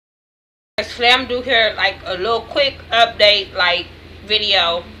Today I'm do here like a little quick update like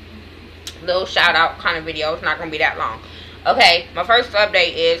video, little shout out kind of video. It's not gonna be that long. Okay, my first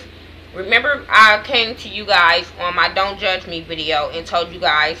update is, remember I came to you guys on my Don't Judge Me video and told you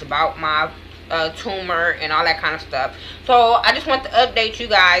guys about my tumor and all that kind of stuff. So I just want to update you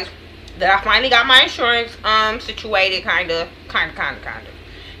guys that I finally got my insurance situated, kind of.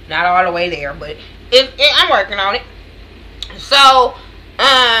 Not all the way there, but I'm working on it. So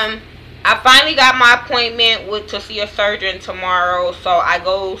I finally got my appointment to see a surgeon tomorrow. So I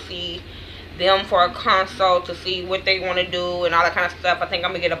go see them for a consult to see what they want to do and all that kind of stuff. I think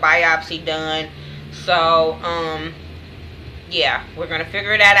I'm gonna get a biopsy done. So yeah, we're gonna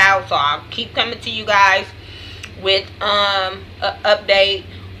figure that out. So I'll keep coming to you guys with an update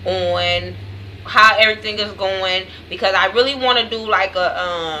on how everything is going, because I really want to do like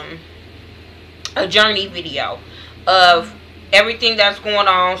a journey video of everything that's going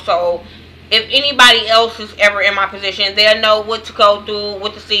on. So if anybody else is ever in my position, they'll know what to go through,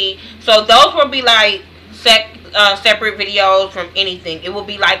 what to see. So those will be like separate videos from anything. It will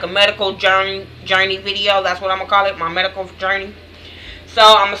be like a medical journey video. That's what I'm gonna call it, my medical journey. So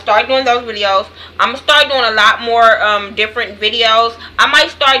I'm gonna start doing those videos. I'm gonna start doing a lot more different videos. I might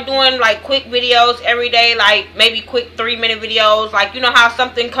start doing like quick videos every day, like maybe quick 3-minute videos. Like, you know how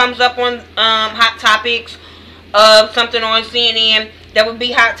something comes up on Hot Topics, something on CNN that would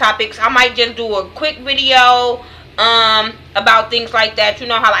be Hot Topics. I might just do a quick video about things like that. You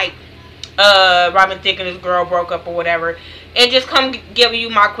know how like Robin Thicke and his girl broke up or whatever, and just come give you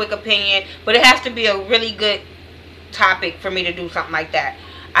my quick opinion. But it has to be a really good topic for me to do something like that.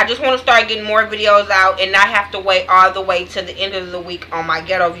 I just want to start getting more videos out and not have to wait all the way to the end of the week on my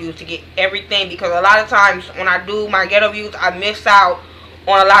ghetto views to get everything, because a lot of times when I do my ghetto views, I miss out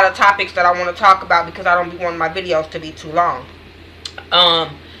on a lot of topics that I want to talk about because I don't be wanting my videos to be too long.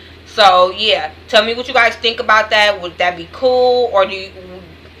 So yeah, tell me what you guys think about that. Would that be cool, or do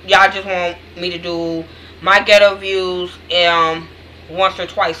y'all just want me to do my ghetto views once or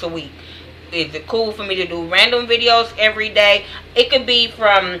twice a week? Is it cool for me to do random videos every day? It could be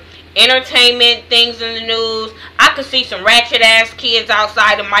from entertainment, things in the news. I could see some ratchet ass kids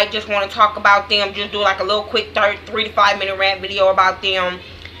outside and might just want to talk about them. Just do like a little quick 3 to 5 minute rant video about them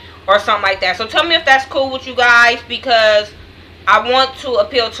or something like that. So tell me if that's cool with you guys, because I want to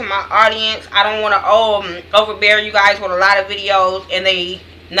appeal to my audience. I don't want to overbear you guys with a lot of videos and they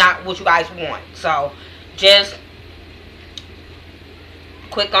not what you guys want. So just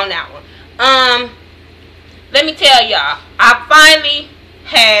quick on that one. Let me tell y'all, I finally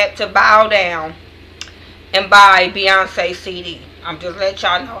had to bow down and buy Beyonce's CD. I'm just letting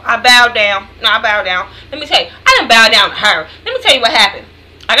y'all know. I bowed down. No, I bowed down. Let me tell you, I didn't bow down to her. Let me tell you what happened.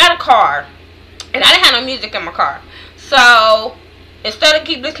 I got a car, and I didn't have no music in my car. So, instead of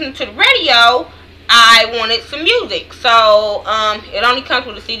keep listening to the radio, I wanted some music. So, it only comes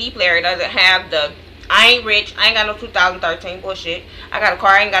with a CD player. It doesn't have the... I ain't rich. I ain't got no 2013 bullshit. I got a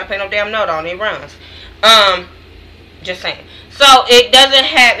car. I ain't got to pay no damn note on it. It runs. Just saying. So, it doesn't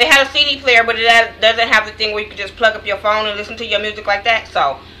have... It has a CD player, but it doesn't have the thing where you can just plug up your phone and listen to your music like that.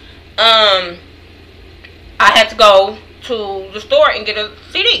 So, I had to go to the store and get a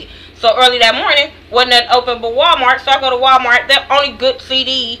CD. So, early that morning, wasn't that open but Walmart. So, I go to Walmart. The only good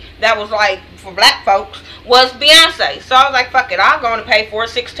CD that was, like, for black folks was Beyonce. So I was like, fuck it, I'm going to pay for it.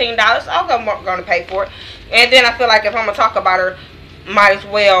 $16, I'm going to pay for it. And then I feel like if I'm going to talk about her, might as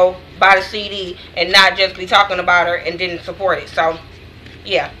well buy the CD and not just be talking about her and didn't support it. So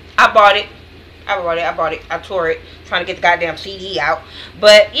yeah, I bought it. I tore it, trying to get the goddamn CD out.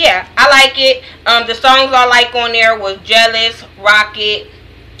 But yeah, I like it. The songs I like on there was Jealous, Rocket,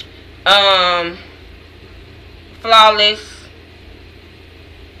 Flawless,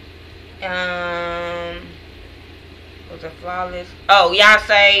 was it Flawless? Oh,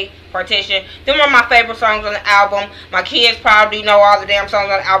 Beyonce, Partition. Them are my favorite songs on the album. My kids probably know all the damn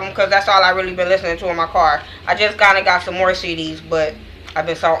songs on the album because that's all I really been listening to in my car. I just kind of got some more CDs, but I've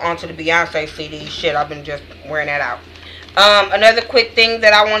been so onto the Beyonce CDs. Shit, I've been just wearing that out. Another quick thing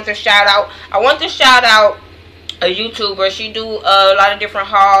that I want to shout out. I want to shout out a YouTuber. She do a lot of different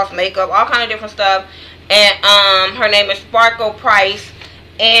hauls, makeup, all kind of different stuff. And her name is Sparkle Price.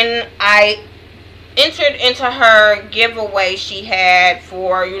 And I entered into her giveaway she had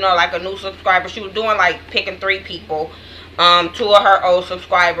for, you know, like a new subscriber. She was doing like picking 3 people, 2 of her old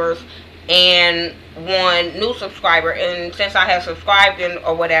subscribers and 1 new subscriber. And since I had subscribed in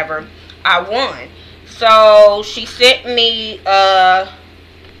or whatever, I won. So she sent me I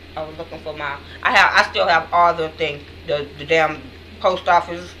was looking for my I still have all the things, the damn post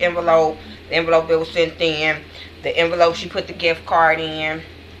office envelope, the envelope it was sent in, the envelope she put the gift card in,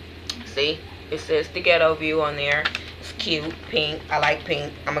 See, it says the ghetto view on there. It's cute, pink. I like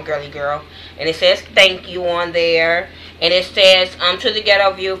pink. I'm a girly girl. And it says thank you on there. And it says to the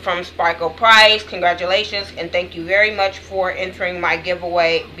ghetto view from Sparkle Price. Congratulations and thank you very much for entering my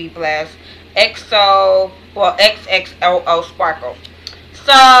giveaway. Be blessed. XXOO Sparkle.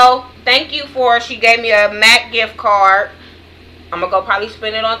 So thank you for. She gave me a MAC gift card. I'm gonna go probably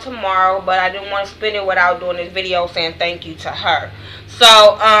spend it on tomorrow, but I didn't want to spend it without doing this video saying thank you to her.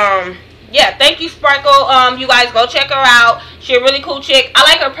 So yeah, thank you, Sparkle. You guys go check her out. She's a really cool chick. I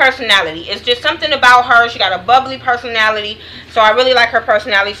like her personality. It's just something about her. She got a bubbly personality, so I really like her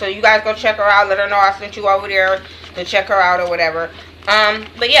personality. So you guys go check her out. Let her know I sent you over there to check her out or whatever.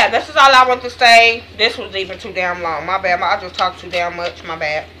 But yeah, this is all I want to say. This was even too damn long. My bad. I just talked too damn much. My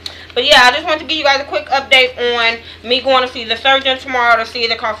bad. But yeah, I just want to give you guys a quick update on me going to see the surgeon tomorrow to see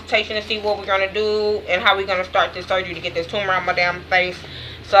the consultation to see what we're going to do and how we're going to start this surgery to get this tumor on my damn face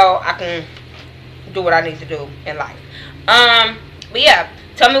so I can do what I need to do in life. But yeah,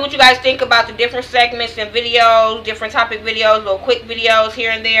 tell me what you guys think about the different segments and videos, different topic videos, little quick videos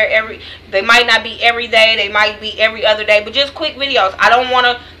here and there. They might not be every day, they might be every other day, but just quick videos. I don't want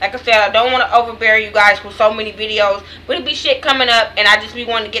to, like I said, I don't want to overbear you guys with so many videos, but it be shit coming up, and I just be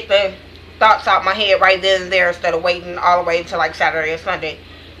wanting to get the thoughts out my head right then and there instead of waiting all the way until like Saturday or Sunday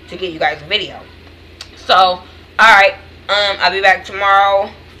to get you guys a video. So, alright, I'll be back tomorrow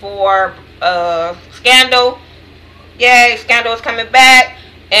for Scandal. Yay, Scandal is coming back.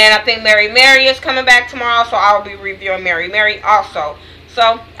 And I think Mary is coming back tomorrow, so I'll be reviewing Mary also. So,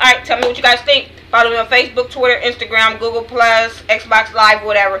 alright, tell me what you guys think. Follow me on Facebook, Twitter, Instagram, Google+, Xbox Live,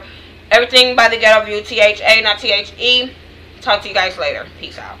 whatever. Everything by The Ghetto View, THA, not THE. Talk to you guys later.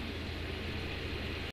 Peace out.